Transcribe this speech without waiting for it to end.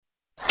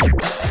5, 4,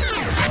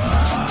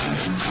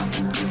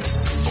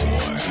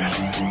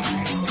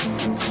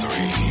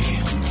 3,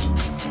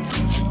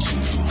 2,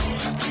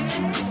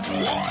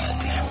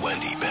 1.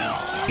 Wendy Bell.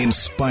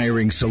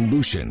 Inspiring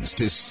solutions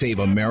to save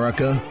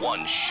America,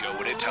 one show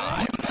at a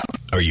time.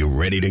 Are you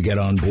ready to get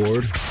on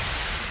board?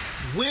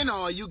 When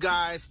are you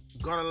guys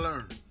gonna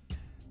learn?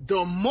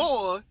 The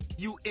more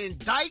you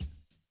indict,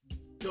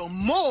 the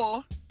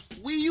more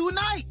we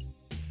unite.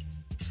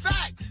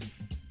 Facts.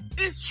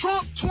 It's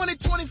Trump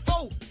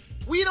 2024.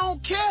 We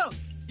don't care.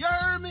 You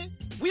heard me?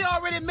 We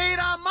already made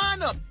our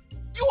mind up.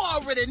 You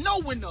already know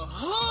when the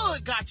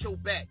hood got your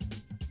back.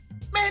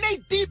 Man, they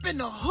deep in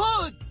the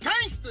hood.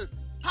 Gangsters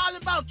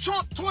hollering about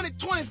Trump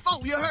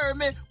 2024. You heard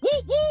me? Woo,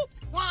 woo,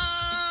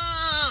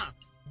 wah.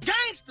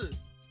 Gangsters.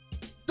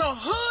 The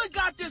hood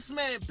got this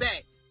man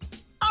back.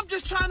 I'm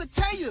just trying to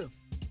tell you.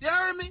 You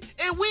heard me?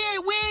 And we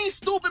ain't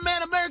stupid,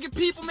 man. American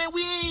people, man.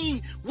 We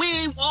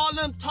ain't all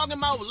them talking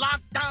about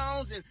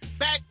lockdowns and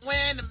back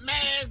wearing the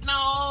mask and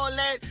all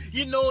that.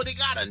 You know, they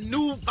got a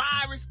new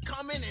virus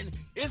coming and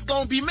it's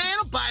gonna be, man,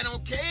 nobody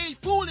don't care. Ain't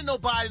fooling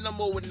nobody no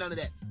more with none of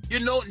that. You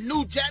know,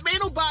 new jack, man,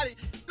 nobody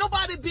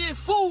being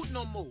fooled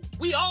no more.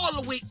 We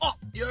all the way up,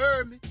 you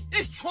heard me?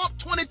 It's Trump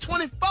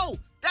 2024.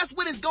 That's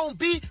what it's gonna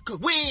be, cause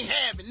we ain't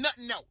having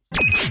nothing else.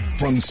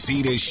 From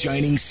sea to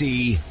shining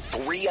sea,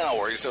 3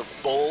 hours of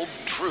bold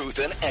truth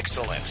and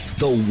excellence.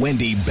 The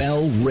Wendy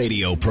Bell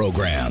Radio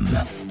Program.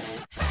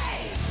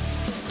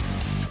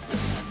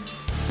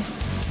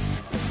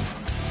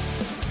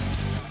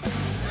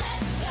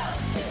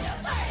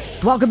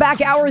 Welcome back.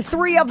 Hour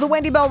 3 of the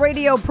Wendy Bell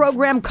Radio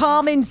Program.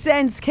 Common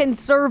sense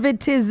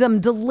conservatism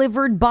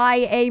delivered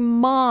by a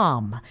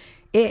mom.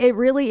 It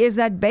really is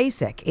that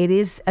basic. It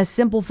is a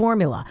simple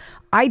formula.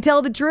 I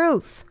tell the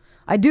truth.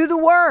 I do the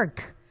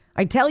work.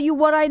 I tell you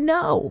what I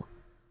know.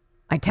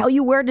 I tell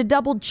you where to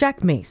double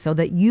check me so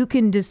that you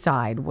can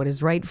decide what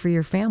is right for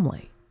your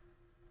family.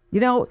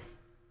 You know,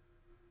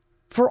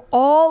 for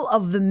all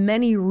of the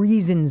many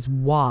reasons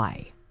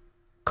why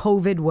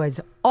COVID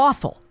was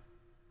awful,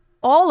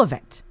 all of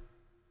it,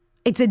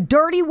 it's a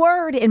dirty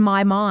word in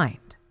my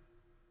mind.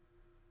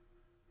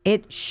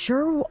 It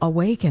sure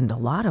awakened a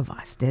lot of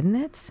us, didn't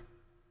it?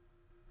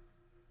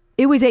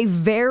 It was a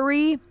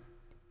very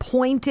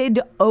pointed,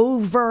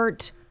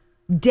 overt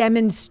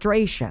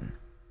demonstration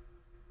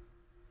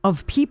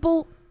of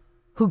people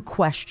who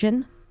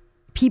question,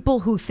 people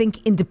who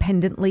think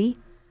independently,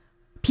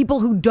 people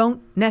who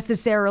don't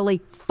necessarily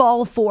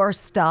fall for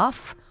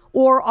stuff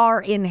or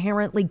are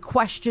inherently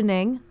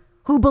questioning,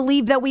 who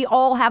believe that we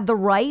all have the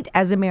right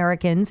as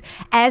Americans,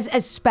 as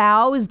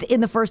espoused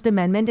in the First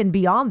Amendment and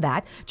beyond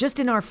that, just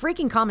in our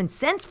freaking common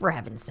sense, for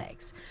heaven's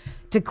sakes,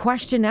 to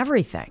question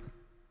everything.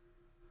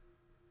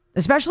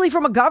 Especially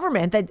from a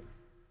government that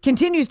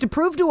continues to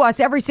prove to us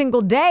every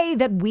single day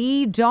that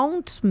we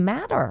don't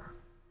matter.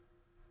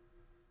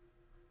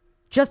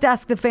 Just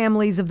ask the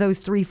families of those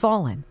 3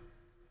 fallen.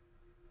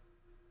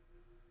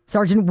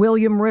 Sergeant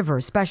William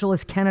Rivers,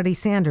 Specialist Kennedy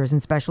Sanders,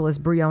 and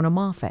Specialist Breonna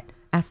Moffett.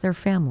 Ask their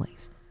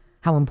families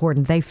how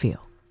important they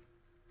feel.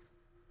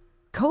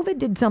 COVID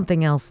did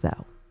something else,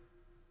 though.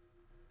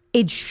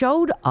 It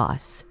showed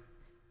us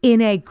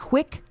in a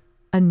quick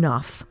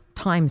enough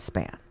time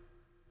span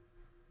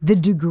the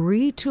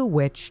degree to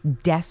which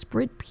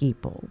desperate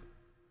people,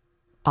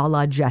 a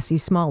la Jussie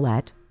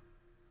Smollett,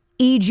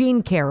 E.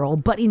 Jean Carroll,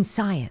 but in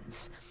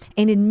science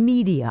and in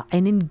media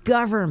and in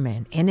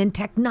government and in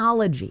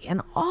technology and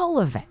all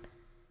of it,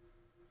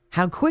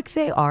 how quick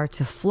they are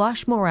to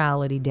flush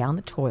morality down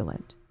the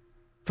toilet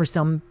for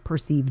some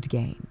perceived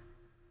gain.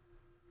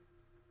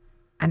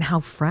 And how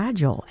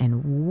fragile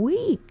and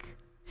weak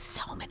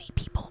so many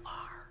people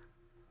are.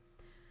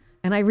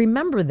 And I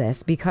remember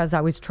this because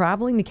I was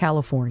traveling to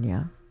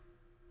California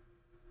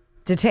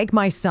to take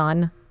my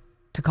son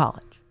to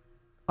college.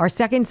 Our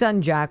second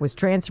son, Jack, was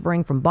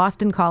transferring from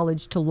Boston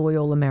College to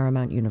Loyola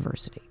Marymount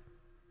University.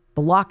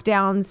 The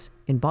lockdowns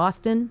in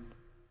Boston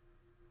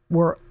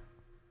were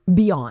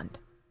beyond.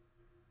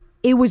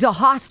 It was a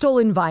hostile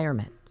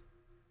environment.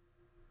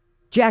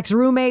 Jack's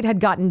roommate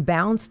had gotten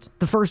bounced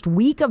the first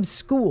week of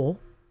school,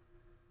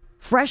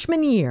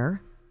 freshman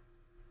year,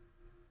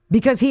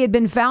 because he had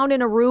been found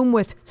in a room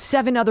with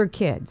 7 other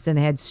kids, and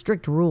they had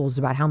strict rules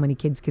about how many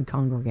kids could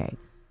congregate.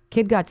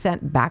 Kid got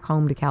sent back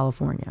home to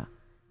California.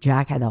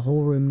 Jack had the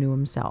whole room to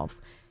himself,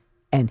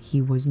 and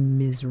he was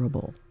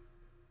miserable.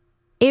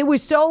 It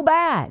was so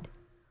bad.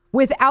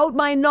 Without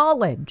my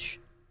knowledge,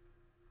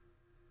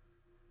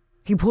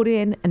 he put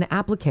in an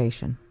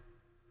application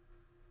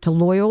to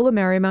Loyola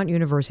Marymount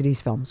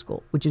University's film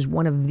school, which is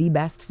one of the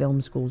best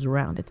film schools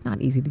around. It's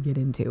not easy to get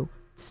into.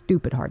 It's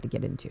stupid hard to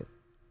get into.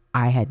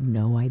 I had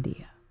no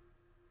idea.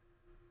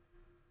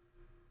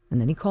 And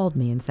then he called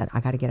me and said, I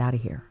got to get out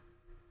of here.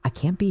 I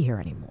can't be here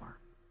anymore.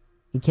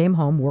 He came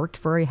home, worked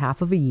for a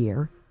half of a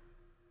year,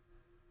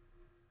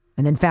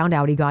 and then found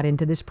out he got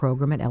into this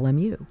program at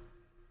LMU.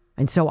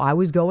 And so I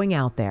was going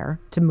out there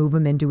to move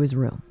him into his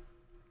room.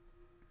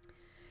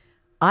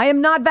 I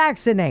am not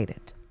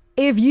vaccinated.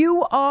 If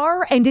you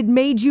are and it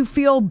made you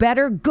feel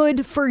better,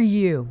 good for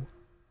you.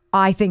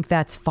 I think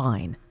that's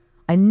fine.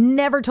 I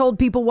never told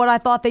people what I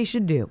thought they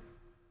should do.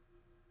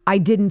 I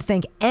didn't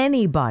think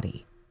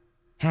anybody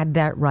had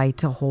that right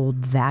to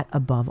hold that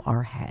above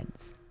our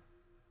heads.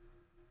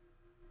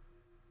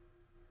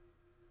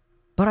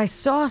 But I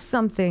saw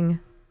something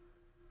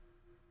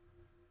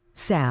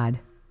sad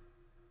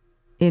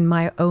in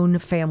my own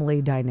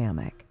family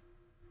dynamic.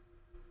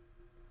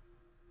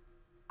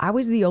 I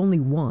was the only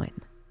one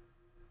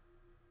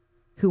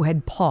who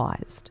had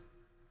paused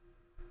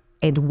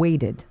and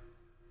waited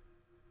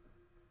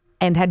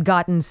and had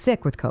gotten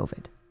sick with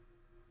COVID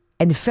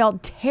and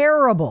felt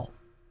terrible.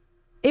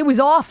 It was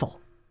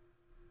awful.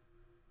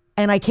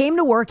 And I came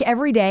to work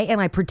every day and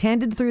I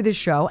pretended through the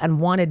show and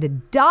wanted to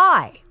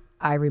die.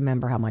 I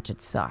remember how much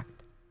it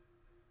sucked.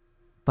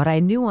 But I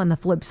knew on the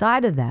flip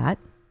side of that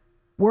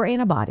were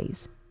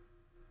antibodies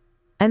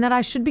and that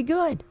I should be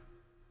good.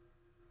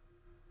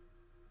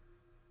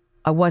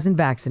 I wasn't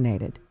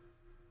vaccinated.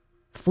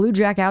 Flew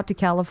Jack out to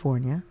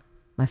California.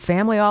 My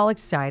family all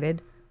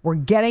excited. We're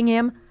getting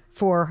him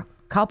for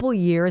a couple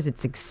years.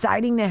 It's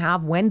exciting to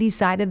have Wendy's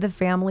side of the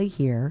family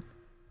here.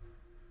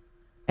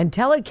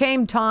 Until it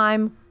came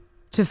time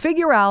to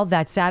figure out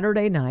that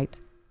Saturday night,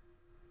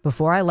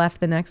 before I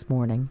left the next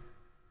morning,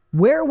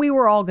 where we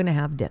were all going to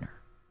have dinner.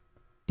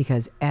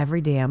 Because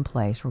every damn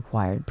place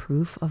required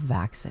proof of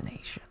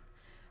vaccination.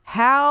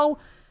 How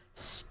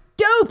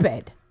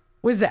stupid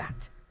was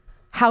that?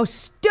 How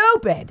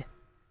stupid.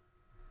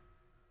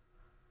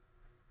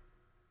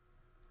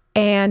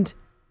 And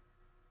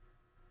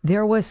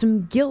there was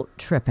some guilt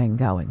tripping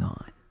going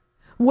on.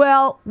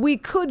 Well, we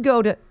could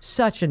go to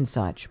such and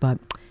such, but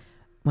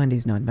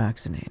Wendy's not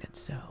vaccinated,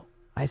 so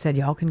I said,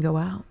 y'all can go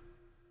out.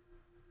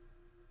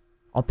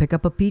 I'll pick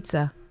up a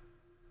pizza.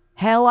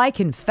 Hell, I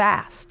can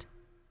fast.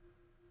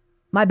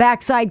 My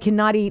backside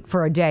cannot eat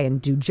for a day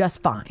and do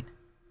just fine.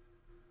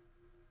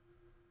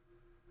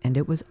 And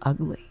it was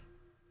ugly.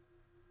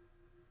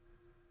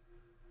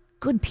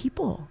 Good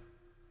people.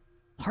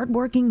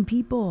 Hardworking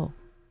people.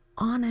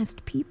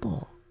 Honest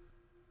people.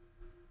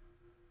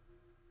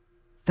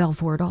 Fell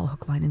for it all,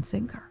 hook, line, and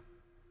sinker.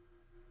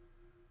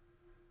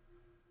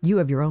 You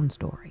have your own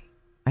story.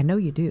 I know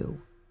you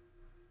do.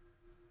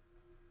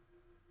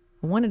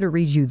 I wanted to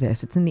read you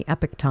this. It's in the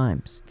Epic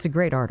Times. It's a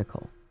great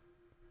article.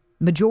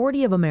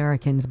 Majority of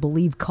Americans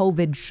believe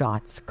COVID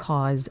shots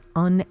cause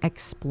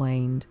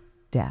unexplained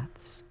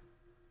deaths.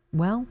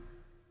 Well,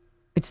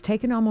 it's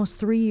taken almost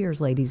 3 years,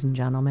 ladies and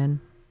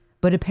gentlemen.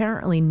 But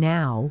apparently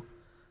now,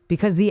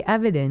 because the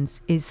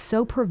evidence is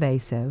so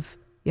pervasive,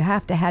 you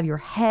have to have your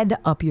head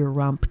up your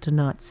rump to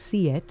not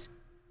see it.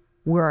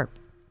 We're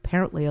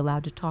apparently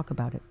allowed to talk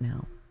about it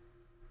now.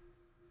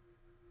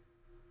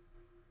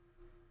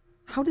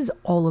 How does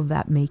all of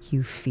that make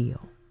you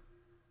feel?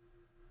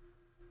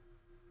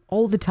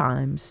 All the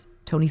times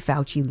Tony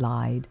Fauci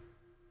lied.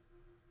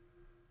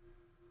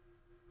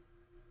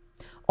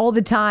 All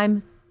the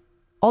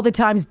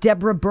times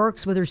Deborah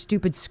Birx with her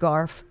stupid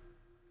scarf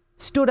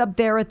stood up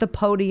there at the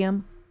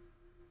podium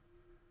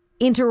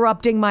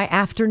interrupting my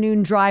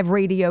afternoon drive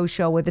radio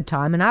show at the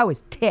time, and I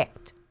was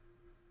ticked.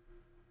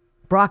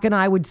 Brock and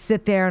I would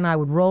sit there and I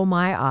would roll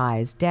my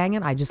eyes. Dang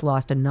it, I just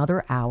lost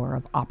another hour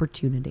of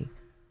opportunity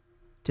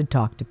to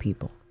talk to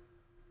people.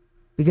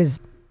 Because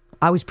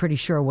I was pretty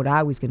sure what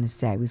I was going to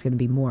say was going to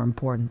be more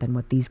important than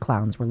what these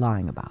clowns were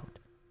lying about.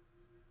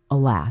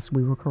 Alas,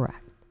 we were correct.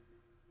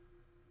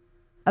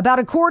 About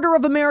a quarter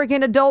of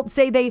American adults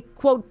say they,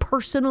 quote,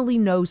 personally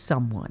know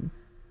someone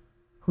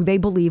who they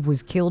believe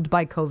was killed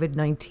by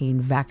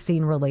COVID-19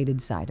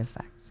 vaccine-related side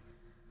effects.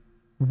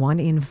 1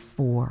 in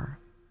 4.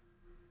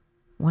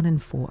 1 in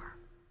 4.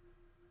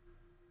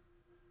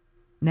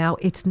 Now,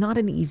 it's not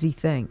an easy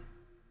thing,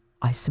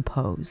 I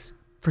suppose,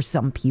 for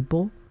some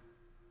people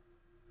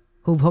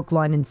who've hook,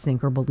 line, and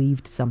sinker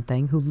believed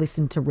something, who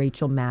listened to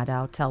Rachel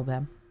Maddow tell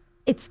them,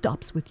 it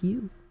stops with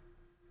you.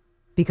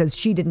 Because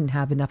she didn't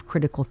have enough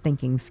critical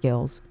thinking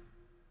skills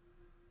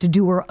to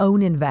do her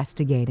own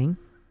investigating.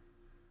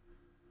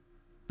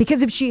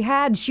 Because if she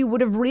had, she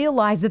would have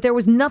realized that there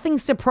was nothing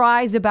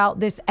surprise about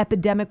this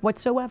epidemic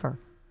whatsoever.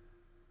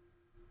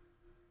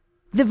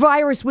 The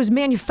virus was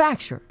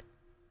manufactured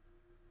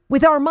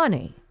with our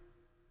money.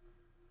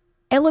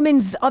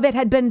 Elements of it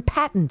had been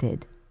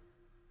patented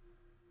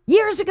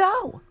years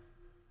ago.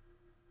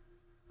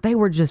 They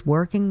were just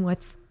working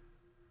with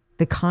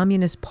the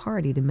Communist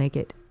Party to make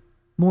it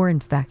more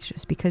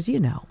infectious because, you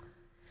know,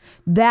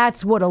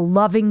 that's what a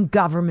loving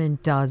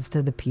government does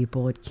to the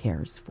people it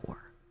cares for.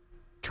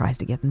 Tries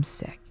to get them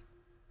sick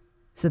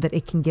so that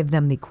it can give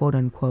them the quote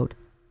unquote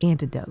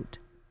antidote,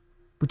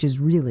 which is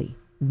really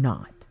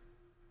not.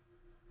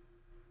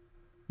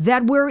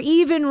 That we're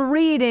even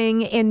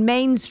reading in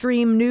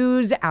mainstream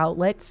news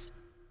outlets,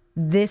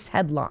 this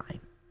headline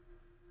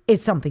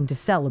is something to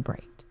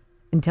celebrate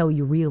until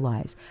you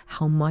realize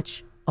how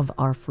much of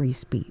our free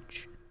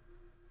speech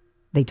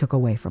they took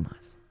away from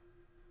us.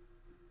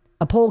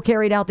 A poll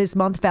carried out this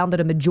month found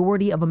that a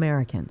majority of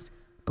Americans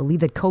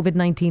believe that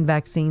COVID-19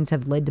 vaccines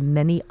have led to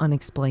many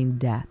unexplained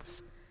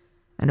deaths.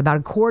 And about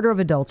a quarter of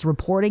adults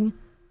reporting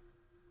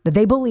that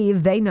they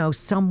believe they know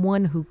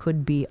someone who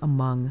could be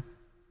among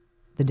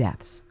the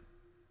deaths.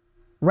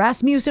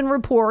 Rasmussen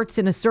reports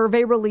in a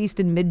survey released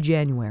in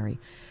mid-January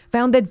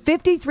found that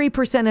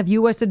 53% of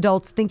U.S.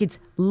 adults think it's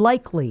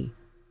likely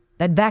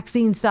that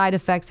vaccine side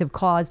effects have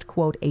caused,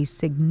 quote, a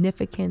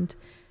significant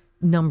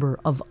number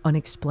of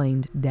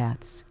unexplained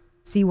deaths.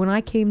 See, when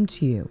I came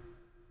to you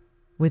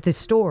with the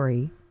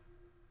story,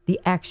 the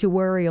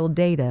actuarial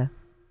data,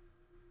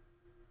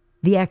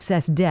 the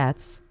excess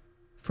deaths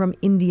from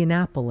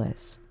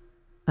Indianapolis,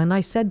 and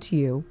I said to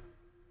you,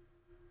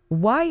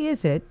 why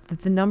is it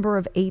that the number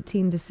of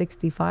 18 to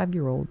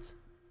 65-year-olds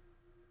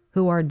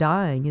who are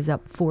dying is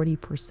up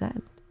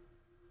 40%?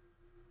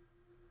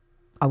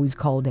 I was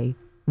called a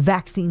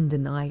vaccine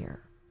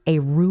denier, a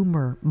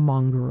rumor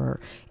mongerer,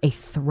 a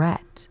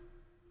threat,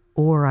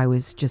 or I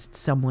was just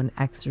someone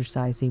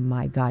exercising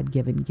my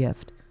God-given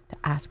gift to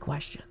ask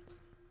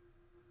questions.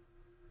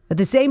 At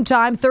the same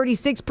time,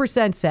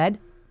 36% said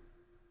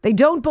they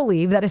don't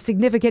believe that a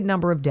significant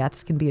number of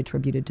deaths can be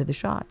attributed to the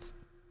shots.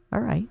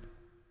 All right.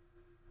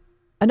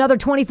 Another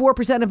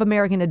 24% of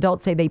American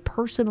adults say they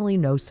personally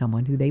know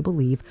someone who they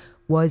believe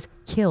was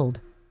killed.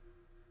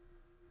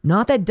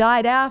 Not that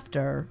died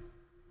after,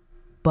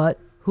 but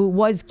who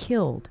was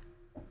killed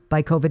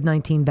by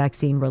COVID-19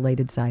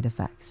 vaccine-related side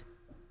effects.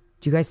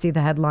 Did you guys see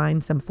the headline?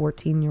 Some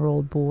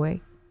 14-year-old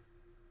boy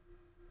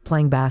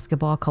playing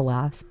basketball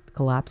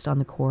collapsed on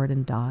the court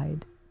and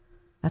died.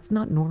 That's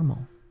not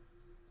normal.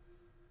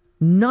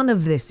 None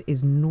of this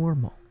is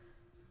normal.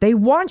 They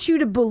want you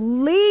to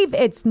believe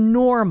it's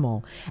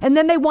normal, and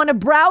then they want to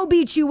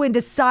browbeat you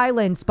into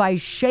silence by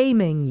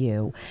shaming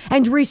you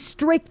and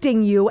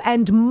restricting you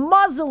and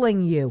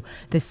muzzling you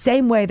the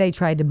same way they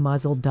tried to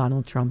muzzle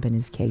Donald Trump in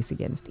his case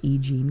against E.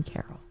 Jean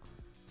Carroll.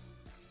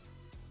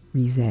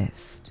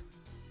 Resist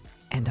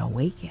and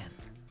awaken.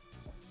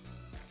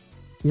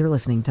 You're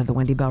listening to the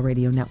Wendy Bell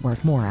Radio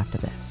Network. More after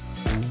this.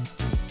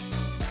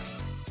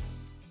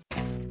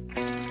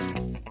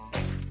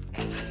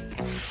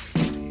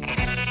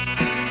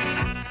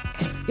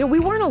 You know, we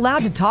weren't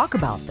allowed to talk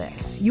about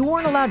this. You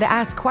weren't allowed to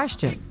ask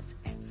questions.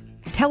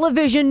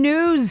 Television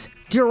news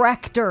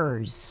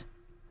directors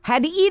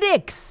had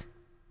edicts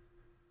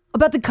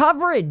about the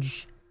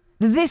coverage.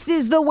 This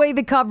is the way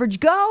the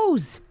coverage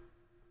goes.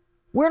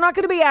 We're not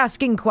going to be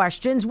asking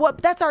questions.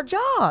 That's our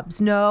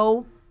jobs.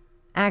 No,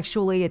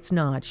 actually, it's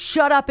not.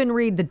 Shut up and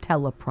read the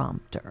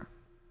teleprompter.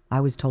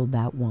 I was told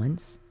that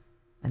once,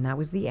 and that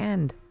was the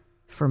end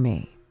for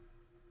me.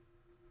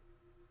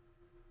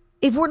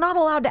 If we're not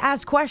allowed to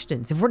ask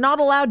questions, if we're not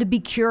allowed to be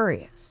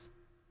curious,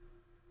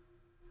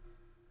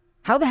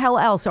 how the hell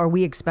else are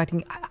we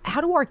expecting?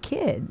 How do our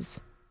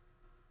kids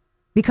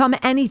become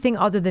anything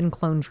other than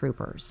clone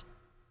troopers,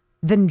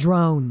 than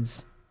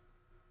drones,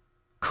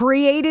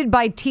 created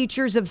by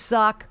teachers of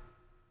suck?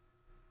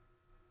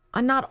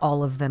 Not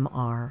all of them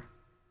are.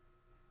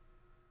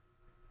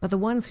 But the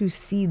ones who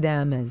see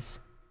them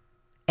as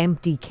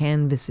empty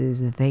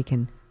canvases that they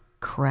can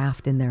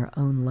craft in their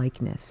own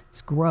likeness,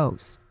 it's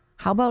gross.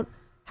 How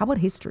about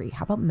history?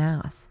 How about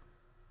math?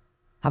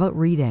 How about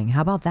reading?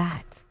 How about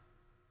that?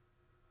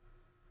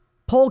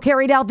 Poll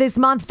carried out this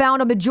month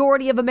found a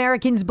majority of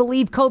Americans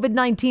believe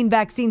COVID-19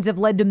 vaccines have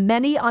led to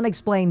many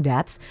unexplained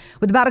deaths,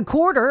 with about a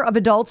quarter of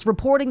adults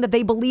reporting that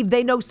they believe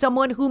they know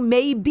someone who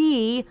may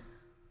be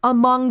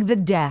among the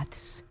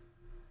deaths.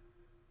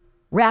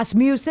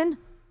 Rasmussen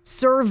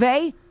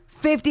survey,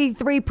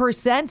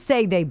 53%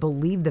 say they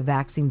believe the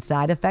vaccine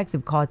side effects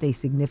have caused a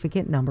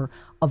significant number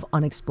of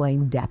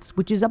unexplained deaths,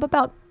 which is up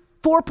about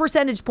 4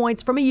 percentage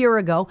points from a year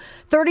ago.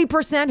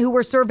 30% who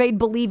were surveyed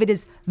believe it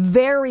is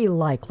very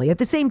likely. At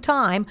the same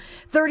time,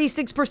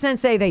 36%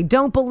 say they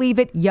don't believe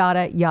it,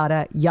 yada,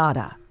 yada,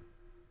 yada.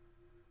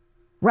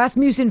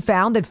 Rasmussen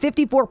found that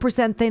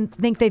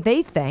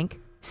 54%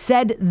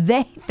 said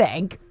they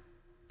think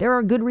there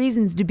are good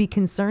reasons to be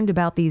concerned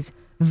about these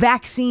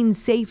vaccine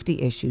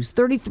safety issues.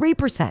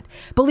 33%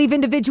 believe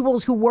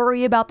individuals who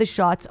worry about the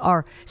shots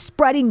are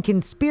spreading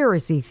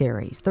conspiracy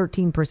theories.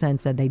 13%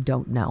 said they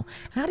don't know.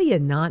 How do you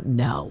not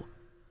know?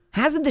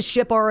 Hasn't the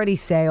ship already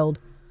sailed?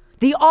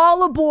 The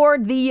all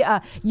aboard the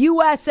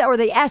US or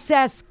the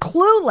SS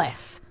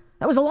Clueless.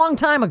 That was a long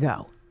time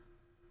ago.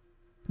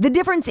 The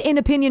difference in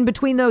opinion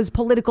between those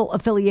political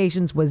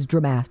affiliations was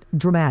dramatic.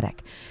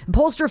 The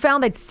pollster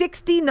found that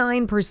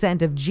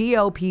 69% of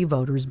GOP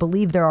voters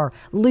believe there are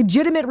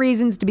legitimate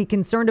reasons to be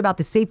concerned about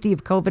the safety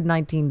of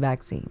COVID-19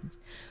 vaccines,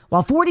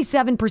 while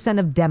 47%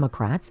 of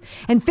Democrats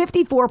and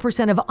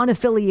 54% of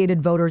unaffiliated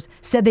voters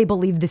said they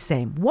believe the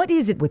same. What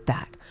is it with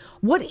that?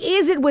 What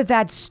is it with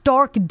that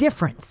stark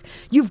difference?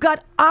 You've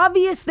got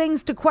obvious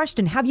things to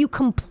question. Have you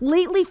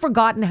completely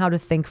forgotten how to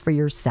think for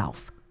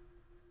yourself?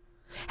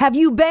 Have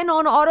you been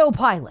on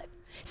autopilot,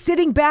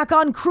 sitting back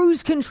on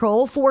cruise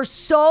control for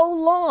so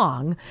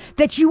long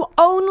that you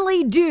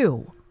only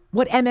do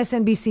what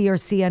MSNBC or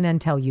CNN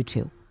tell you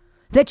to?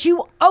 That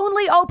you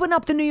only open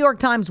up the New York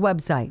Times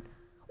website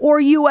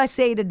or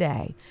USA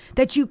Today?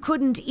 That you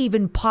couldn't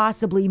even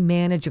possibly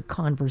manage a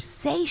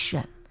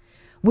conversation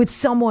with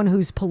someone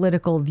whose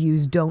political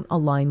views don't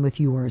align with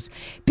yours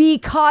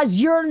because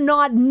you're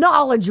not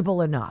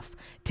knowledgeable enough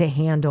to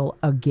handle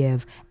a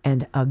give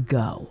and a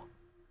go.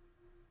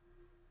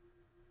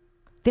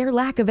 Their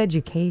lack of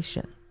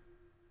education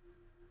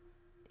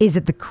is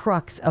at the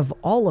crux of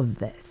all of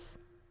this.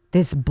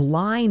 This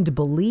blind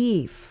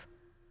belief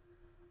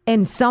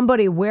in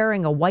somebody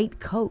wearing a white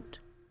coat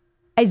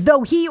as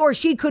though he or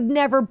she could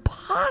never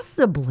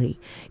possibly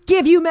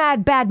give you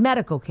bad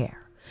medical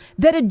care.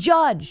 That a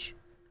judge,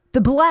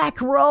 the black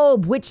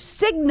robe, which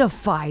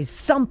signifies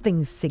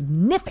something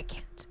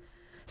significant,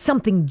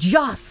 something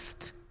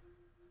just,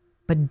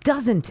 but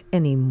doesn't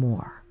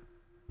anymore.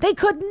 They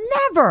could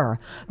never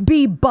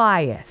be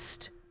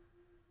biased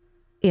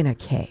in a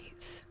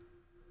case.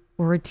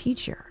 Or a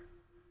teacher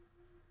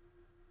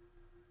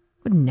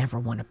would never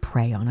want to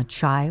prey on a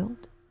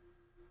child.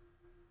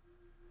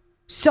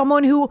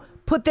 Someone who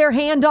put their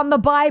hand on the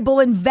Bible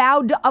and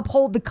vowed to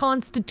uphold the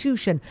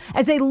Constitution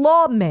as a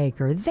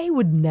lawmaker, they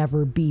would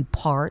never be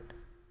part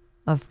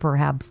of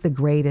perhaps the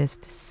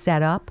greatest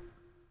setup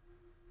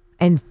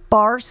and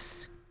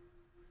farce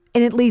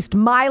in at least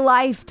my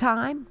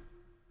lifetime,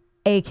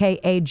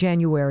 aka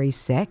January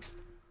 6th.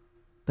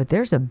 But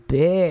there's a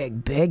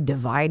big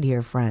divide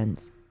here,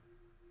 friends.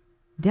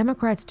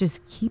 Democrats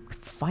just keep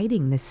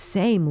fighting the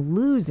same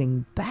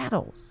losing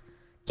battles.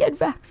 Get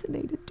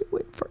vaccinated, do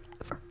it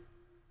forever.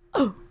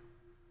 Oh.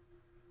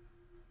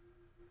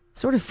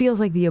 Sort of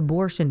feels like the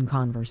abortion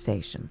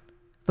conversation.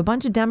 If a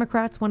bunch of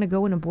Democrats want to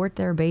go and abort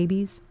their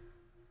babies,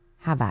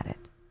 have at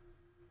it.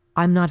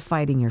 I'm not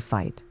fighting your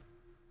fight.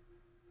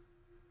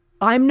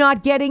 I'm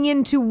not getting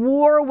into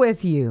war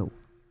with you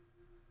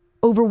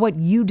over what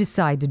you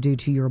decide to do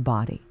to your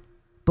body.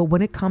 But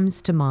when it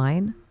comes to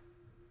mine,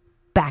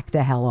 back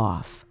the hell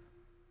off.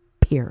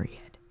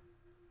 Period.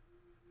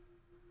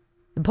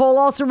 The poll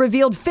also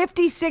revealed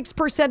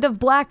 56% of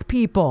black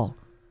people,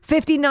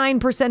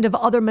 59% of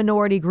other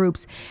minority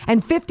groups,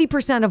 and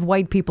 50% of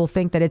white people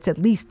think that it's at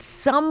least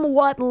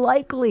somewhat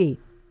likely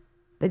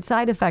that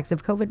side effects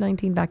of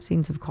COVID-19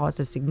 vaccines have caused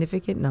a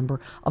significant number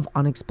of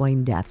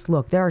unexplained deaths.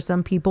 Look, there are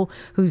some people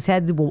whose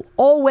heads will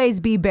always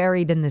be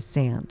buried in the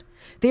sand.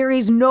 There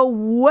is no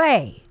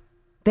way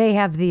they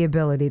have the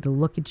ability to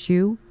look at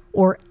you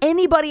or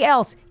anybody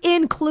else,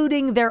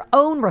 including their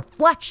own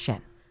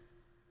reflection,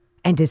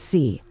 and to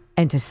see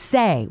and to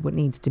say what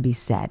needs to be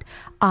said.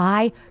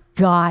 I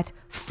got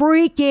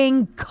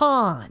freaking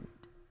conned.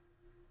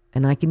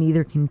 And I can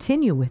either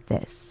continue with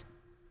this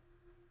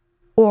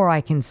or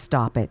I can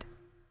stop it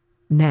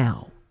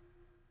now.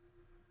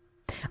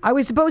 I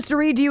was supposed to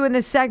read to you in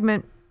this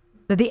segment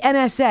that the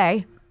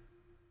NSA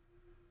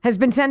has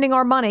been spending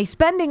our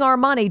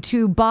money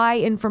to buy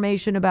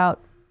information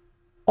about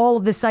all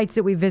of the sites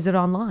that we visit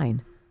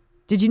online.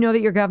 Did you know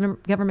that your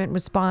government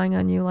was spying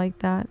on you like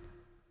that?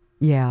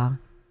 Yeah.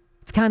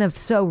 It's kind of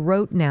so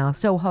rote now,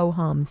 so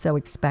ho-hum, so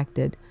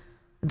expected.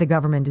 The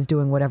government is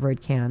doing whatever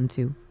it can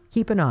to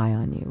keep an eye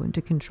on you and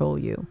to control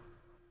you.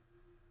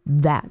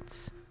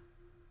 That's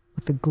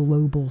what the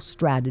global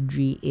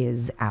strategy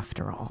is,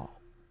 after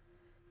all.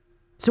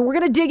 So we're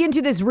going to dig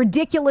into this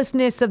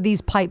ridiculousness of these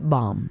pipe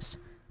bombs.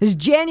 This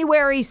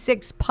January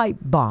 6th pipe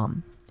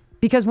bomb.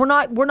 Because we're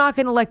not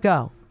going to let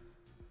go.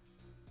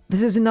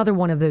 This is another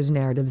one of those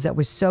narratives that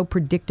was so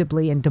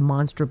predictably and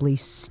demonstrably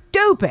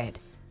stupid,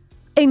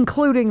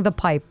 including the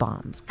pipe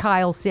bombs.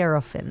 Kyle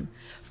Seraphin,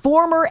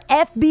 former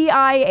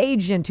FBI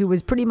agent who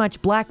was pretty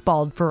much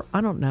blackballed for, I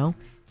don't know,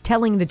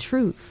 telling the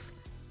truth.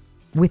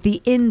 With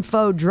the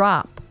info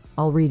drop,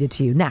 I'll read it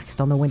to you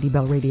next on the Wendy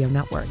Bell Radio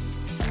Network.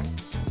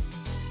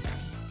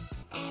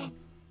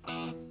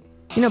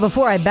 You know,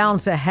 before I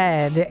bounce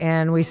ahead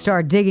and we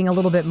start digging a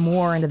little bit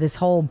more into this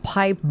whole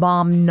pipe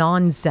bomb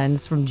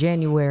nonsense from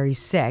January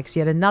 6th,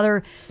 yet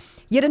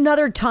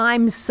another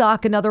time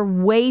suck, another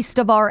waste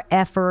of our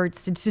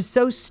efforts. It's just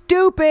so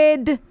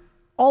stupid.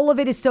 All of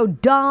it is so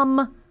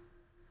dumb.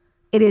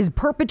 It is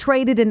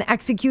perpetrated and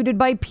executed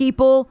by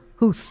people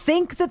who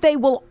think that they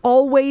will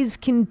always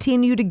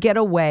continue to get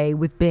away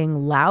with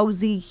being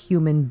lousy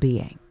human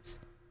beings.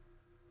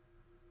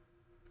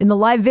 In the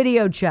live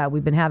video chat,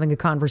 we've been having a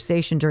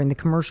conversation during the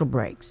commercial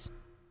breaks.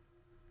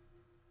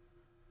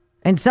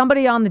 And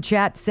somebody on the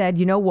chat said,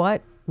 you know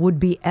what would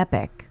be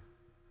epic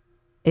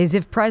is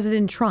if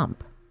President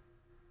Trump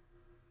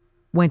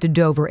went to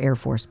Dover Air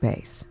Force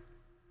Base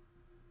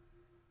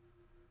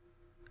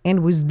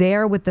and was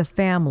there with the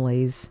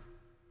families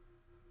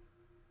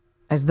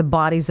as the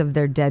bodies of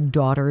their dead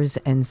daughters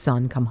and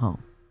son come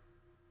home.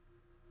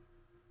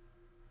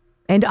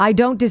 And I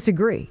don't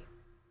disagree.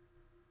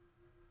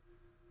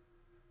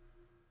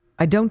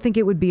 I don't think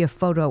it would be a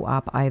photo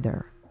op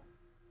either.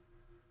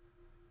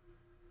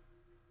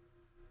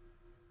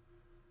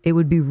 It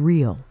would be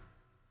real.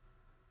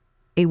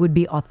 It would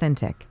be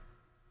authentic.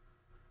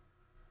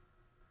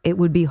 It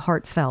would be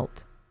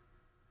heartfelt.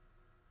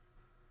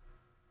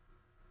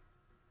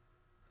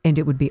 And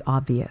it would be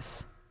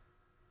obvious.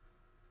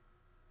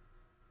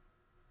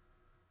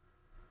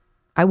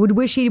 I would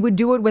wish he would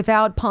do it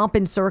without pomp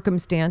and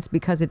circumstance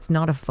because it's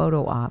not a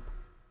photo op.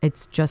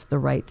 It's just the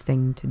right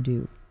thing to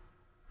do.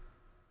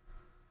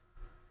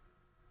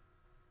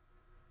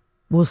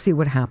 We'll see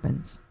what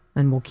happens,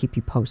 and we'll keep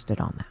you posted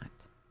on that.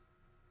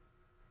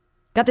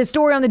 Got this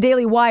story on the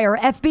Daily Wire.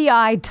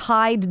 FBI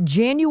tied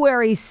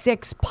January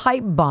 6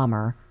 pipe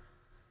bomber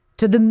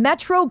to the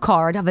Metro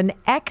card of an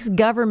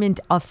ex-government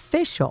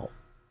official.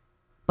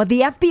 But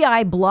the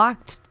FBI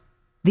blocked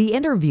the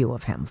interview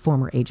of him,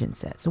 former agent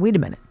says. So wait a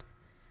minute.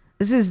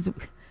 This is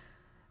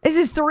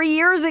 3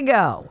 years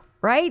ago,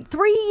 right?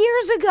 3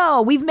 years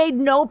ago. We've made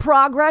no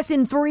progress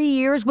in 3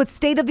 years with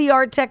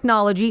state-of-the-art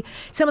technology.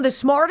 Some of the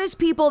smartest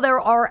people there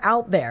are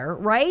out there,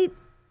 right?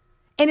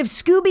 And if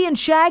Scooby and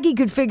Shaggy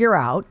could figure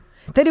out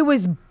that it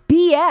was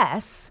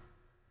BS,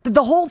 that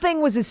the whole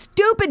thing was a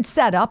stupid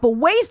setup, a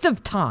waste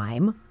of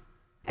time,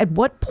 at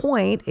what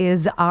point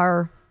is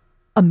our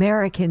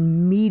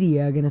American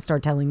media going to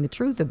start telling the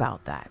truth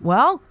about that?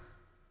 Well,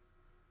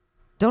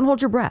 don't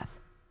hold your breath.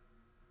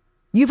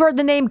 You've heard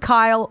the name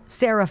Kyle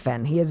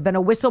Seraphin. He has been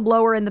a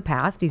whistleblower in the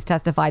past. He's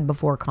testified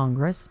before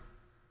Congress.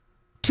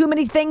 Too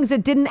many things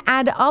that didn't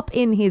add up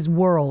in his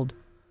world.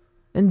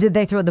 And did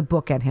they throw the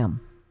book at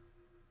him?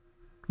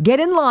 Get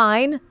in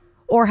line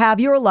or have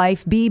your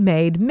life be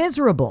made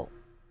miserable.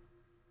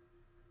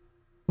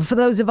 For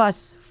those of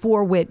us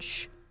for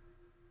which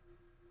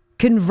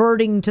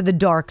converting to the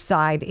dark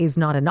side is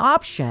not an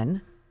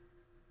option,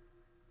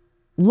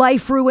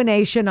 life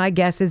ruination, I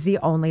guess, is the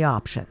only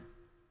option.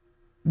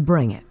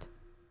 Bring it.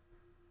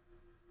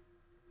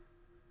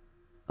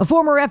 A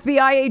former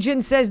FBI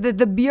agent says that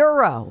the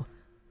Bureau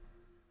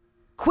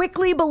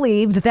quickly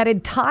believed that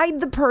it tied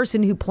the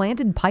person who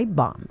planted pipe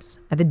bombs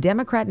at the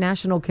Democrat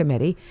National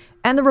Committee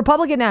and the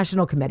Republican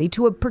National Committee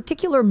to a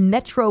particular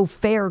Metro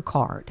fare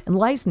card and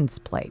license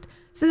plate.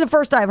 This is the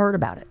first I've heard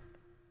about it.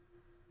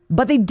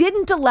 But they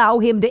didn't allow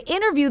him to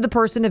interview the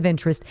person of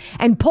interest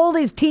and pulled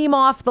his team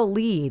off the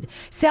lead.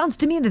 Sounds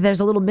to me that there's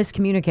a little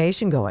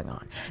miscommunication going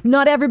on.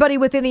 Not everybody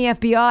within the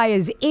FBI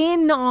is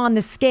in on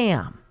the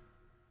scam.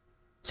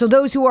 So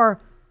those who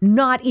are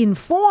not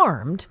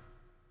informed,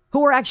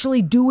 who are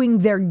actually doing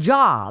their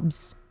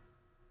jobs,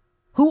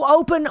 who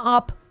open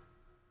up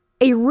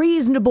a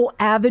reasonable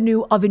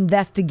avenue of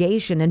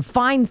investigation and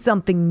find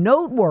something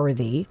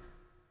noteworthy,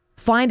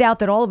 find out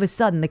that all of a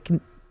sudden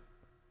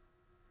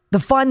the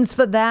funds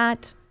for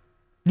that,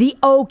 the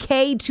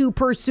okay to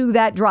pursue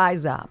that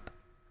dries up.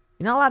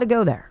 You're not allowed to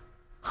go there.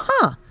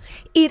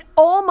 It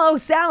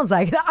almost sounds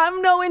like,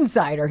 I'm no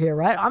insider here,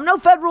 right? I'm no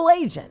federal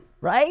agent,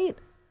 right?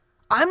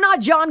 I'm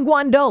not John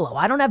Guandolo.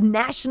 I don't have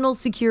national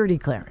security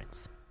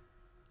clearance.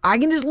 I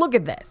can just look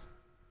at this.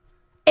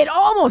 It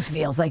almost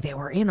feels like they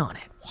were in on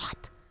it.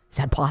 What? Is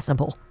that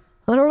possible?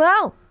 I don't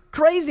know.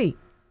 Crazy.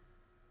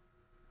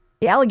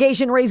 The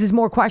allegation raises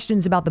more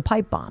questions about the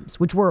pipe bombs,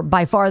 which were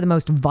by far the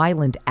most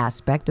violent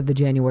aspect of the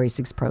January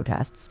 6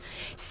 protests,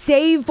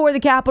 save for the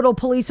Capitol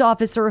police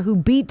officer who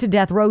beat to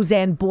death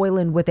Roseanne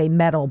Boylan with a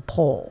metal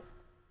pole.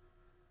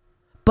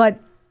 But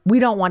we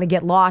don't want to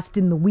get lost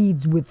in the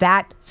weeds with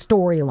that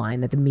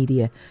storyline that the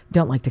media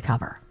don't like to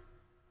cover.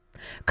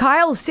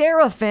 Kyle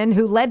Seraphin,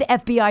 who led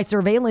FBI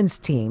surveillance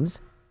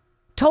teams,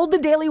 told the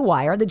Daily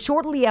Wire that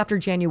shortly after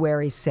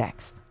January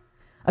 6th,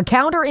 a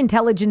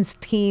counterintelligence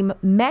team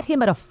met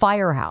him at a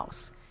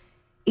firehouse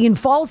in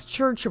Falls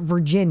Church,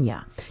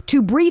 Virginia,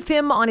 to brief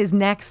him on his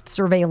next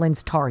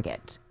surveillance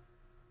target.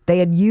 They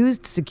had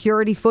used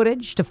security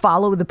footage to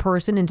follow the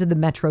person into the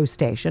metro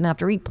station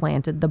after he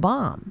planted the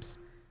bombs.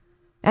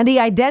 And he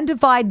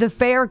identified the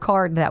fare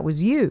card that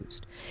was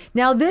used.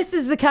 Now, this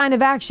is the kind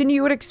of action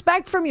you would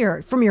expect from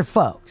your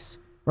folks,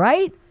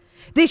 right?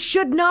 This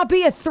should not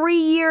be a 3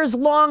 years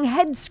long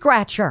head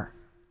scratcher.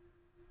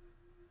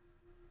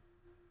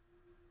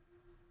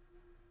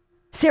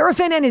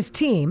 Seraphin and his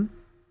team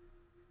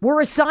were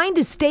assigned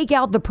to stake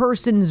out the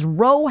person's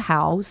row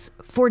house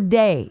for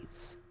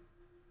days.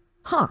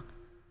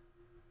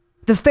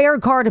 The fare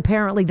card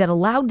apparently that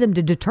allowed them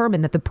to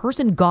determine that the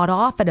person got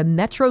off at a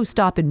metro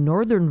stop in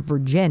Northern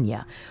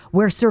Virginia,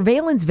 where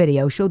surveillance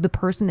video showed the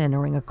person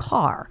entering a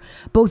car.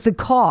 Both the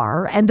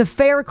car and the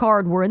fare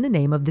card were in the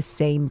name of the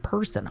same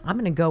person. I'm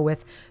going to go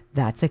with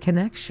that's a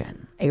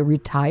connection. A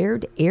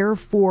retired Air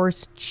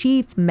Force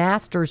Chief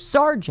Master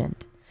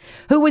Sergeant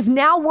who was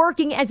now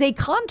working as a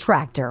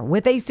contractor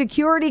with a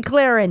security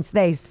clearance,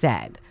 they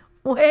said.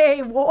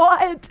 Wait,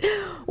 what?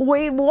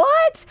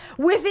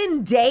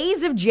 Within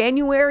days of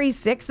January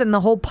 6th and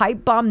the whole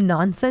pipe bomb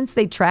nonsense,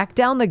 they track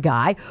down the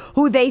guy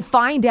who they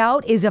find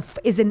out is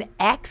an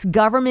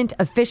ex-government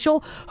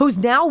official who's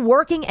now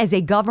working as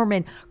a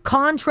government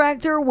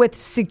contractor with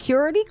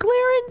security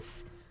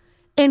clearance?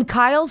 And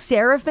Kyle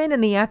Seraphin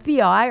and the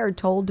FBI are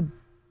told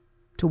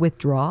to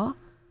withdraw?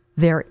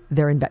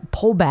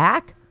 Pull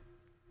back?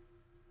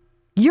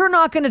 You're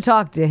not going to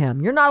talk to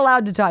him. You're not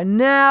allowed to talk.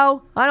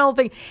 No, I don't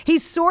think.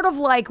 He's sort of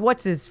like,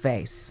 what's his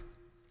face?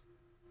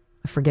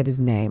 I forget his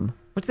name.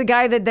 What's the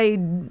guy that they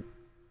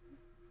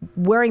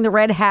wearing the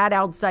red hat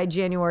outside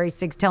January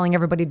 6th telling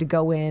everybody to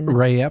go in?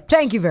 Ray Epps.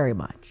 Thank you very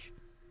much.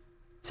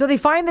 So they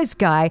find this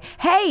guy.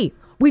 Hey,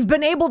 we've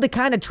been able to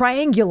kind of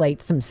triangulate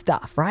some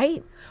stuff,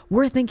 right?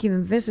 We're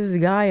thinking this is the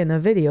guy in the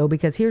video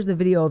because here's the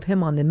video of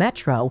him on the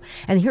metro,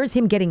 and here's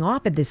him getting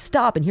off at this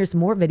stop, and here's some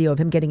more video of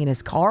him getting in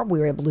his car. We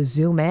were able to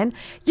zoom in,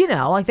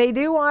 like they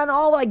do on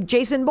all like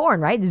Jason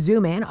Bourne, right?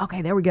 Zoom in.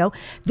 Okay, there we go.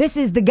 This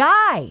is the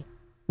guy.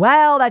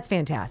 Well, that's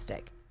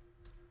fantastic.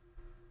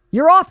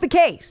 You're off the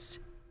case.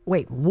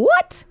 Wait,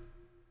 what?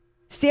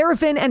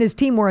 Serafin and his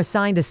team were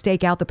assigned to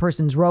stake out the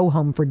person's row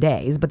home for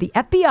days, but the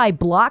FBI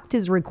blocked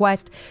his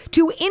request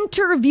to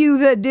interview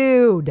the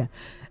dude.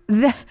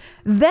 Then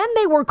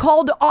they were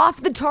called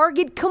off the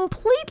target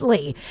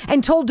completely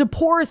and told to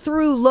pour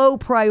through low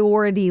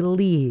priority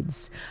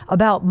leads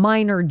about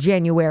minor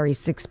January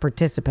 6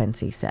 participants,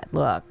 he said.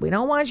 Look, we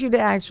don't want you to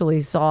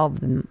actually solve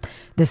the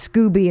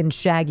Scooby and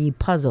Shaggy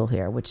puzzle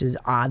here, which is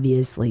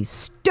obviously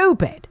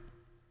stupid.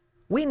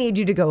 We need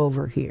you to go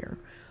over here.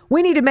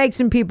 We need to make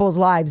some people's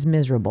lives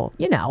miserable.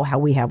 You know how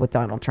we have with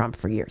Donald Trump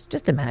for years.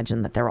 Just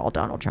imagine that they're all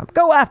Donald Trump.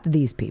 Go after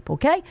these people,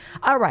 okay?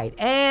 All right,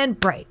 and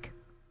break.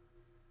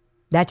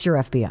 That's your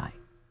FBI.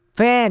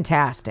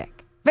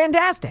 Fantastic.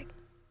 Fantastic.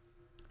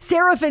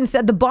 Serafin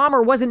said the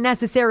bomber wasn't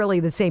necessarily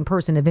the same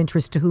person of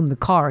interest to whom the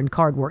car and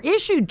card were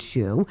issued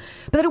to,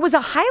 but that it was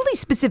a highly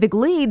specific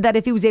lead that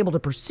if he was able to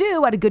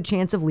pursue, had a good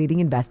chance of leading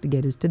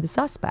investigators to the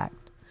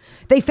suspect.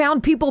 They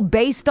found people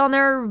based on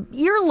their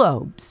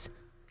earlobes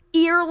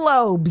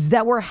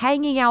that were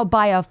hanging out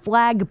by a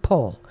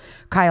flagpole.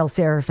 Kyle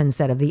Serafin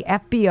said of the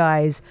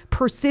FBI's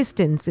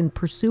persistence in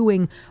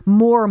pursuing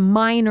more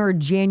minor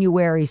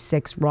January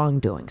 6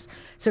 wrongdoings.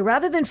 So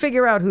rather than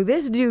figure out who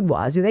this dude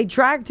was, who they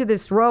tracked to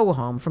this row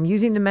home from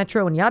using the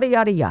metro and yada,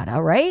 yada,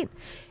 yada, right?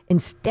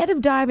 Instead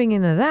of diving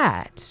into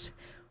that,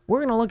 we're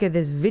going to look at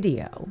this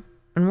video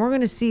and we're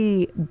going to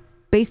see,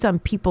 based on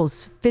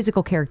people's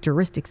physical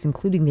characteristics,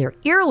 including their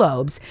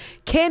earlobes,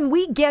 can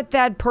we get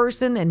that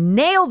person and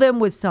nail them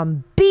with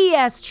some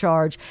BS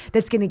charge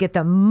that's going to get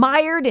them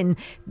mired in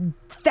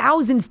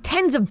thousands,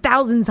 tens of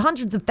thousands,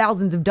 hundreds of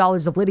thousands of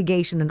dollars of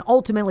litigation and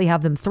ultimately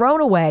have them thrown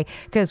away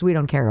because we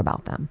don't care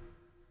about them.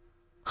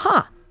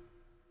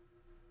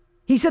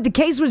 He said the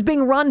case was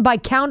being run by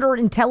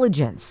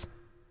counterintelligence,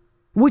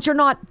 which are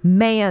not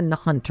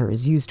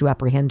manhunters used to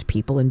apprehend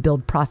people and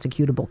build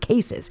prosecutable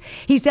cases.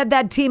 He said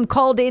that team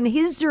called in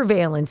his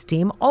surveillance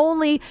team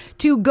only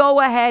to go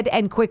ahead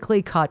and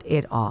quickly cut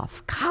it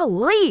off.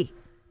 Golly,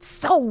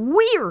 so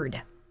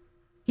weird.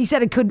 He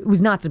said it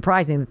was not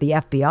surprising that the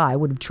FBI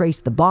would have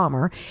traced the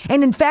bomber,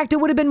 and in fact, it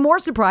would have been more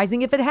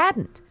surprising if it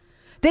hadn't.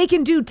 They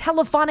can do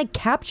telephonic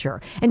capture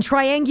and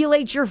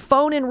triangulate your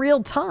phone in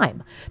real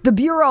time. The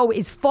Bureau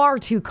is far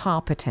too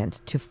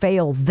competent to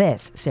fail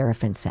this,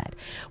 Serafin said.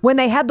 When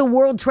they had the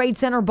World Trade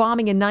Center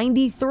bombing in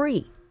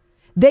 '93,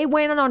 they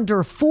went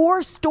under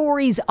 4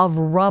 stories of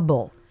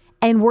rubble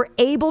and were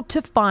able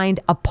to find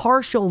a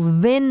partial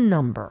VIN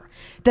number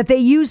that they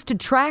used to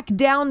track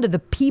down to the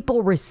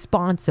people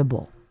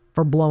responsible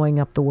for blowing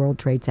up the World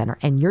Trade Center.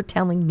 And you're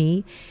telling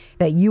me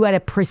that you had a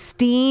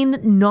pristine,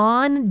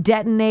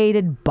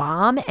 non-detonated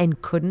bomb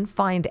and couldn't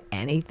find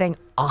anything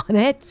on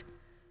it?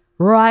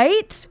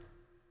 Right?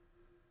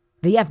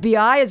 The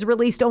FBI has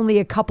released only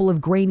a couple of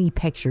grainy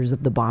pictures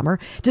of the bomber,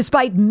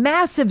 despite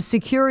massive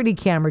security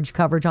camera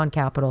coverage on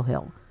Capitol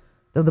Hill.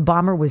 Though the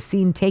bomber was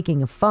seen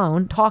talking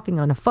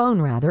on a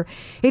phone,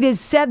 it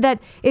is said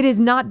that it has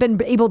not been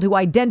able to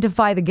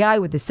identify the guy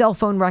with the cell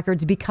phone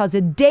records because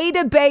a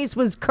database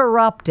was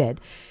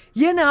corrupted.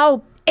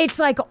 It's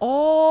like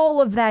all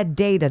of that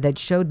data that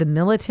showed the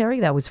military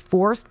that was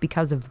forced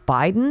because of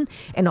Biden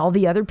and all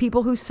the other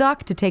people who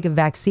suck to take a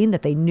vaccine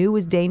that they knew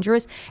was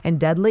dangerous and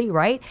deadly,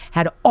 right?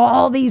 Had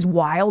all these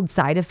wild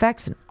side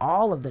effects and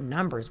all of the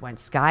numbers went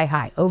sky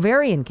high.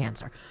 Ovarian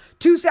cancer,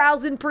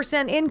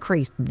 2,000%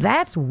 increase.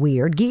 That's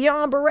weird.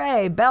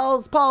 Guillain-Barré,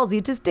 Bell's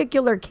palsy,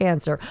 testicular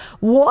cancer.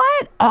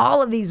 What?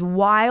 All of these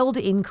wild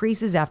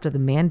increases after the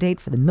mandate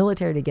for the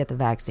military to get the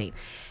vaccine.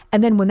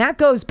 And then when that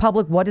goes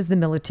public, what does the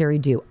military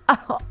do?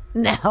 Oh,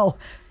 no.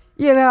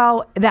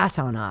 That's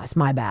on us.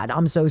 My bad.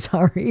 I'm so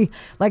sorry.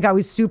 Like, I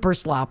was super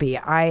sloppy.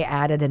 I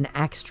added an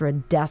extra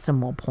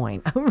decimal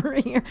point over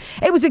here.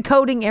 It was a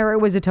coding error.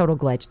 It was a total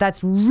glitch.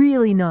 That's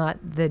really not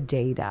the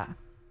data.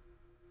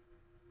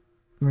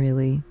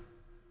 Really?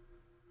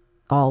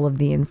 All of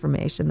the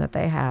information that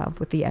they have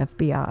with the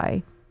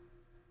FBI.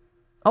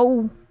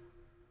 Oh,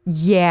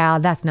 yeah,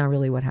 that's not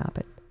really what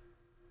happened.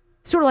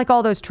 Sort of like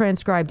all those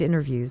transcribed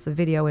interviews, the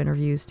video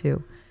interviews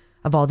too,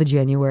 of all the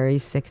January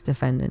 6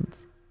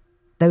 defendants.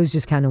 Those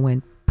just kind of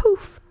went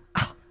poof.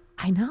 Oh,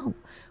 I know.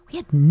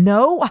 I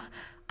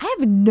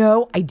have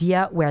no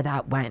idea where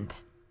that went.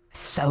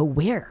 So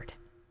weird.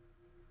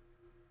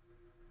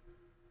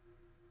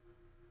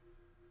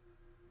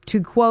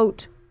 To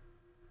quote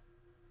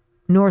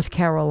North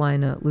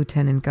Carolina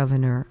Lieutenant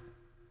Governor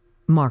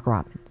Mark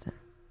Robinson,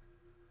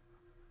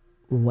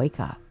 wake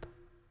up.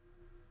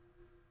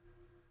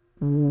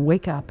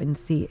 Wake up and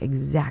see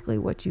exactly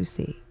what you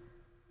see.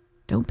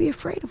 Don't be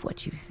afraid of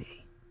what you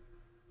see.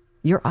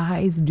 Your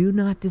eyes do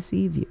not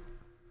deceive you.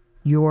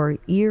 Your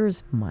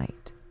ears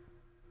might.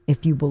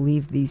 if you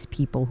believe these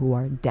people who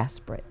are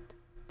desperate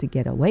to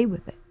get away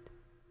with it.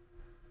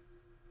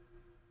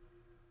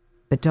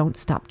 But don't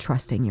stop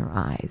trusting your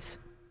eyes,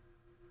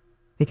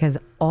 because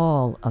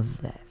all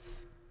of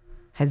this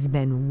has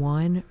been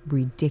one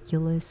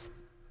ridiculous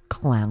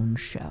clown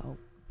show.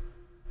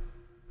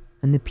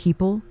 And the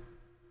people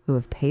who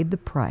have paid the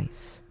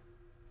price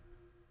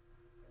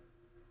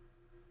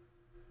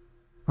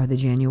are the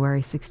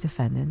January 6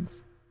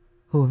 defendants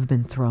who have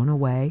been thrown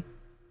away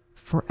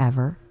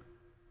forever.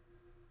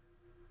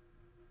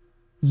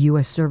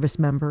 U.S. service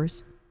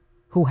members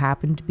who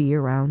happen to be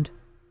around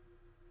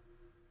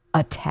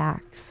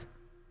attacks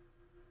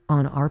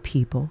on our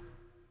people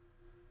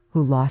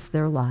who lost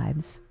their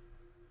lives.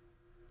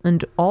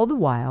 And all the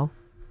while,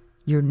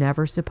 you're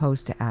never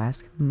supposed to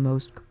ask the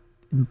most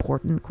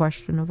important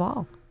question of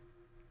all.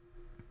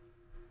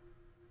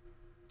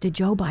 Did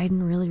Joe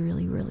Biden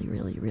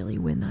really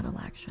win that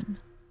election?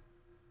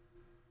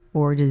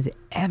 Or does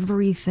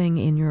everything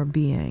in your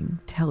being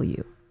tell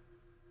you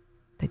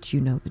that you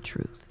know the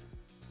truth?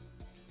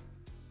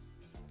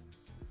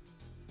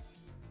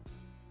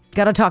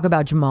 Got to talk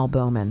about Jamal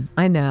Bowman.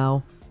 I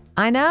know.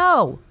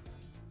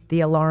 The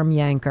alarm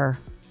yanker.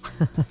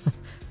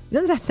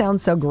 Doesn't that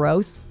sound so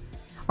gross?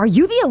 Are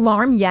you the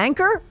alarm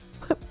yanker?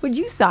 Would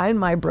you sign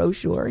my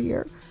brochure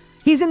here?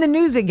 He's in the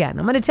news again.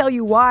 I'm going to tell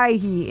you why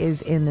he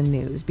is in the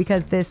news.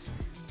 Because this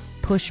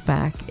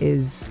pushback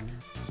is,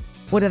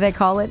 what do they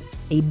call it?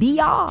 A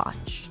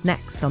biatch.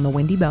 Next on the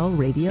Wendy Bell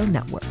Radio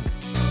Network.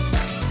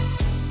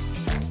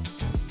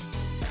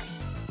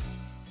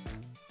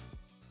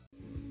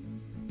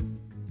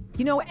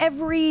 You know,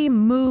 every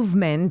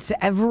movement,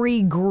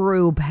 every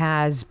group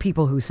has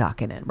people who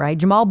suck in it, right?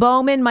 Jamal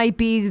Bowman might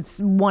be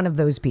one of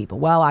those people.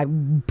 Well,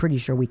 I'm pretty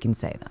sure we can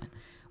say that.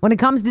 When it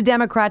comes to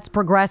Democrats,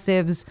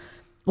 progressives,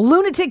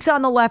 lunatics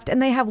on the left,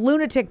 and they have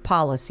lunatic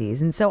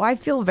policies. And so I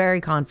feel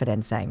very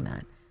confident saying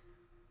that.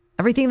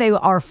 Everything they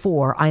are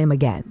for, I am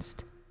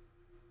against.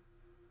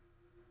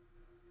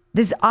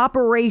 This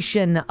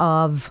operation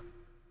of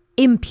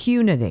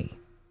impunity,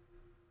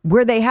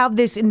 where they have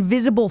this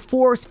invisible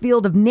force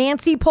field of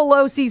Nancy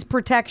Pelosi's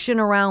protection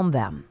around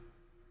them.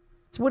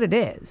 It's what it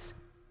is.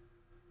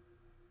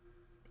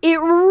 It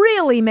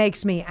really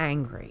makes me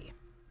angry.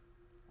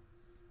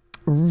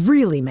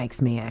 Really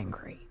makes me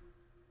angry.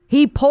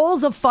 He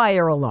pulls a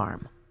fire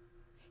alarm.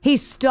 He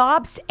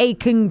stops a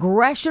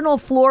congressional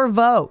floor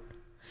vote.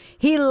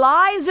 He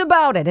lies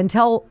about it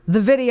until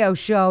the video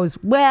shows,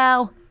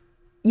 well,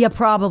 you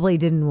probably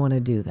didn't want to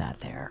do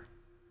that there.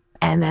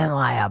 And then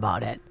lie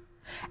about it.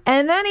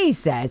 And then he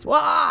says,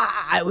 well,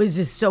 I was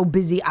just so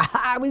busy.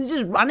 I was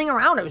just running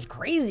around. It was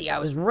crazy. I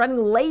was running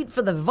late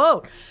for the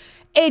vote.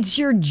 It's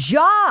your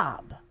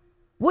job.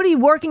 What are you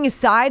working a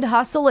side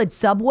hustle at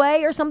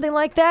Subway or something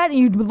like that? And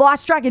you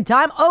lost track of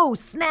time? Oh,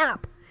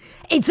 snap.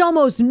 It's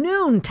almost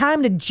noon.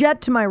 Time to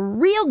jet to my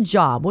real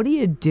job. What are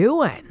you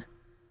doing?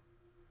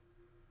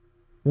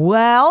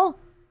 Well,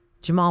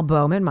 Jamal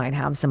Bowman might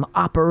have some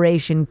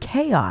Operation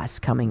Chaos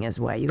coming his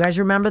way. You guys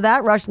remember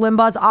that? Rush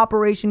Limbaugh's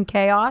Operation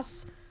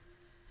Chaos?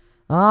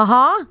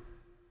 Uh-huh.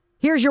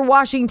 Here's your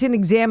Washington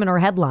Examiner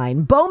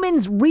headline.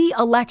 Bowman's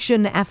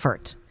re-election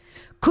effort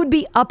could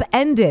be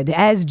upended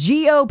as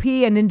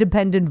GOP and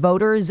independent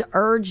voters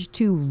urge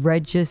to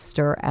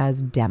register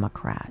as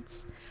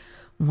Democrats.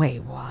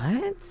 Wait,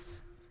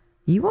 what?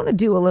 You want to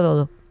do a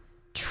little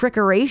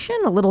trickeration,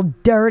 a little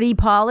dirty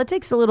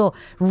politics, a little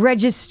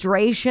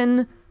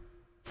registration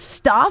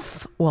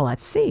stuff? Well,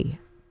 let's see.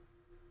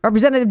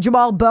 Representative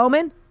Jamal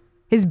Bowman,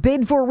 his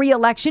bid for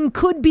re-election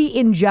could be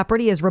in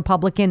jeopardy as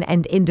Republican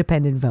and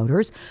independent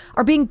voters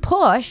are being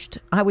pushed,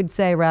 I would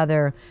say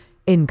rather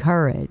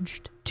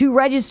encouraged, to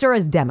register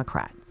as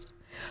Democrats.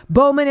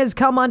 Bowman has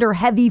come under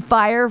heavy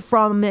fire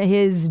from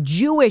his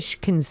Jewish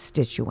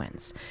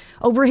constituents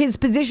over his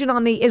position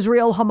on the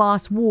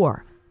Israel-Hamas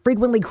war,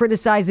 frequently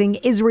criticizing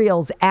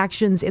Israel's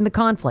actions in the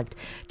conflict.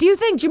 Do you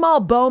think Jamal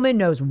Bowman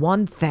knows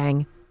one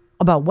thing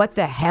about what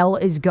the hell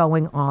is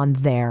going on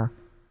there?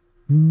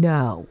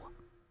 No.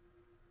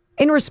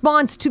 In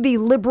response to the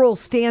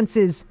liberals'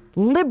 stance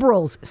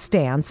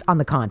on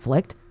the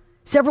conflict,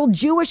 several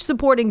Jewish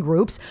supporting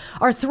groups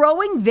are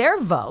throwing their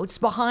votes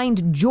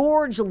behind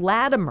George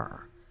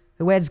Latimer,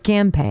 who has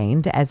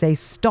campaigned as a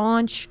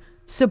staunch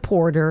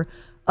supporter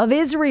of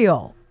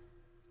Israel.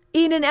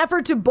 In an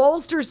effort to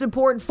bolster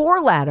support for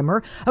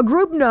Latimer, a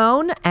group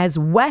known as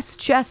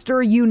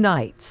Westchester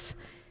Unites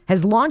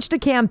has launched a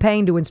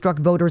campaign to instruct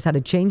voters how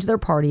to change their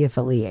party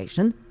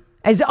affiliation,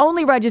 as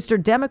only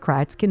registered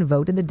Democrats can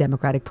vote in the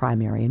Democratic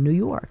primary in New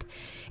York.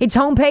 Its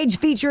homepage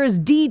features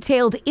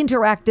detailed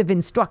interactive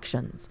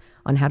instructions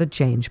on how to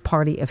change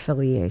party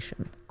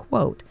affiliation.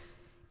 Quote,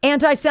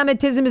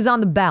 anti-Semitism is on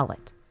the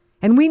ballot,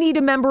 and we need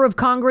a member of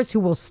Congress who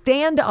will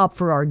stand up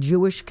for our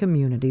Jewish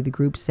community, the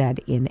group said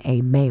in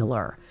a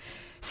mailer.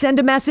 Send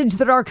a message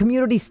that our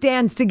community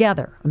stands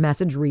together. A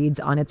message reads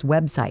on its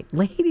website.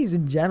 Ladies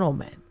and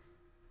gentlemen,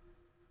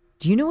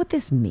 do you know what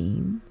this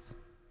means?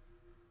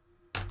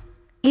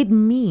 It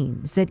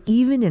means that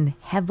even in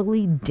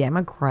heavily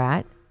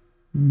Democrat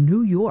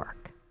New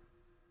York,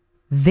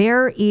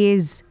 There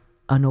is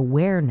an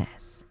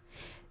awareness.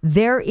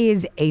 There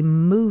is a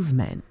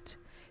movement.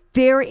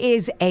 There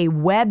is a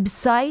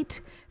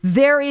website.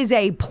 There is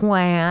a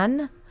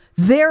plan.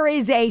 There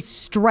is a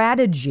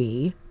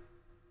strategy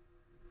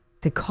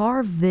to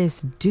carve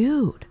this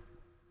dude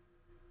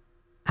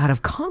out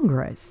of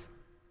Congress.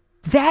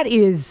 That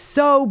is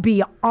so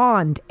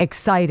beyond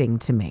exciting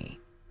to me.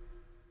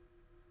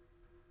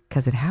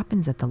 Because it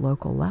happens at the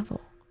local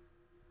level.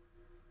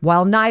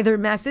 While neither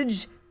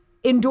message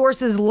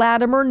endorses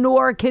Latimer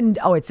nor can...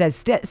 it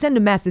says send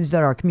a message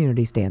that our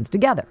community stands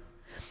together.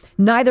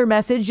 Neither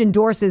message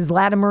endorses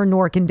Latimer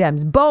nor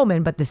condemns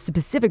Bowman, but the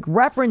specific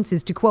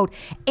references to, quote,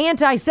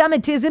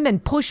 anti-Semitism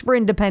and push for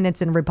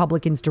independents and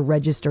Republicans to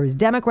register as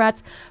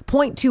Democrats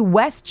point to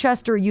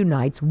Westchester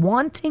Unites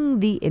wanting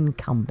the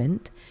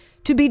incumbent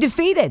to be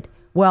defeated.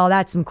 Well,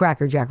 that's some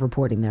crackerjack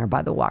reporting there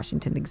by the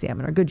Washington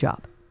Examiner. Good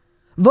job.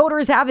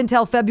 Voters have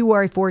until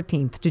February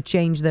 14th to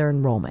change their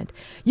enrollment.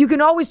 You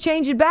can always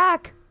change it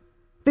back.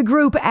 The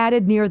group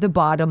added near the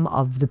bottom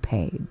of the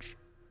page.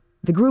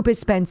 The group has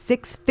spent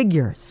six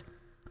figures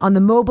on the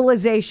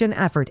mobilization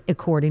effort,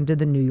 according to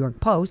the New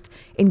York Post,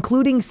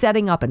 including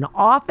setting up an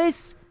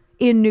office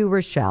in New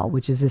Rochelle,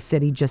 which is a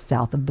city just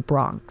south of the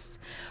Bronx.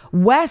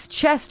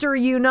 Westchester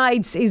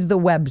Unites is the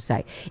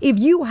website. If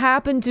you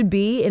happen to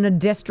be in the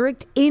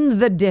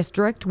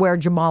district where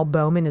Jamal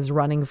Bowman is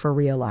running for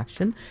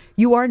re-election,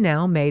 you are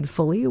now made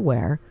fully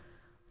aware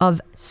of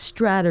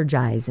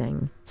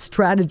strategizing,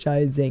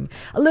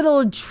 a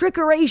little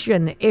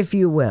trickeration, if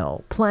you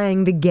will,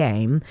 playing the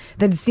game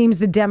that it seems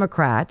the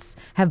Democrats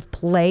have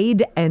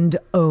played and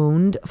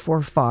owned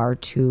for far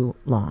too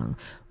long.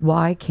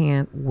 Why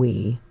can't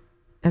we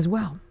as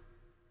well?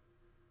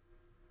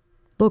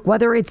 Look,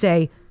 whether it's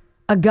a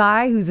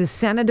guy who's a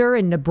senator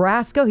in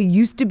Nebraska who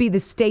used to be the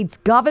state's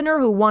governor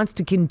who wants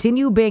to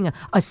continue being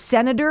a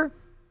senator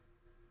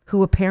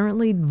who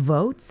apparently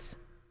votes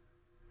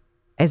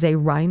as a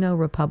rhino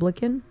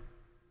Republican,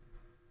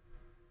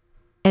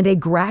 and a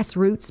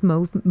grassroots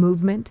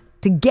movement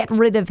to get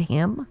rid of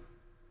him,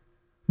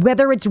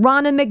 whether it's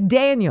Ronna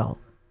McDaniel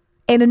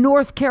in a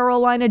North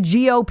Carolina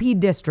GOP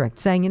district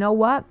saying, you know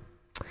what?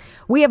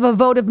 We have a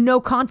vote of no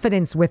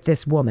confidence with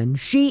this woman.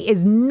 She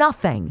is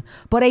nothing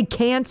but a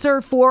cancer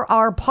for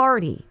our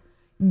party.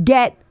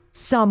 Get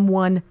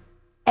someone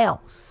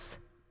else.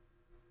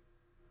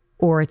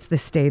 Or it's the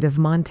state of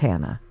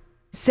Montana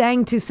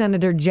saying to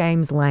Senator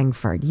James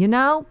Langford, you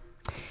know,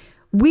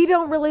 we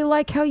don't really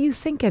like how you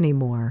think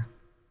anymore.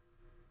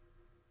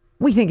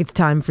 We think it's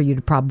time for you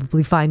to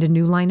probably find a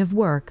new line of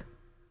work.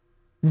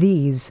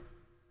 These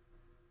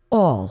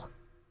all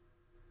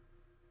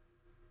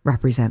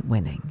represent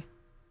winning.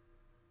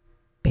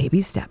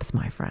 Baby steps,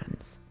 my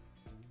friends.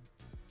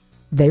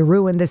 They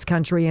ruined this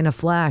country in a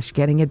flash.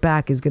 Getting it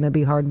back is going to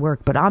be hard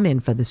work, but I'm in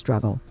for the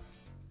struggle.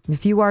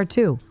 If you are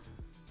too.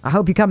 I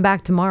hope you come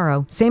back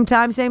tomorrow. Same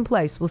time, same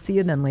place. We'll see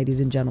you then, ladies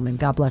and gentlemen.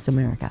 God bless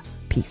America.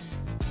 Peace.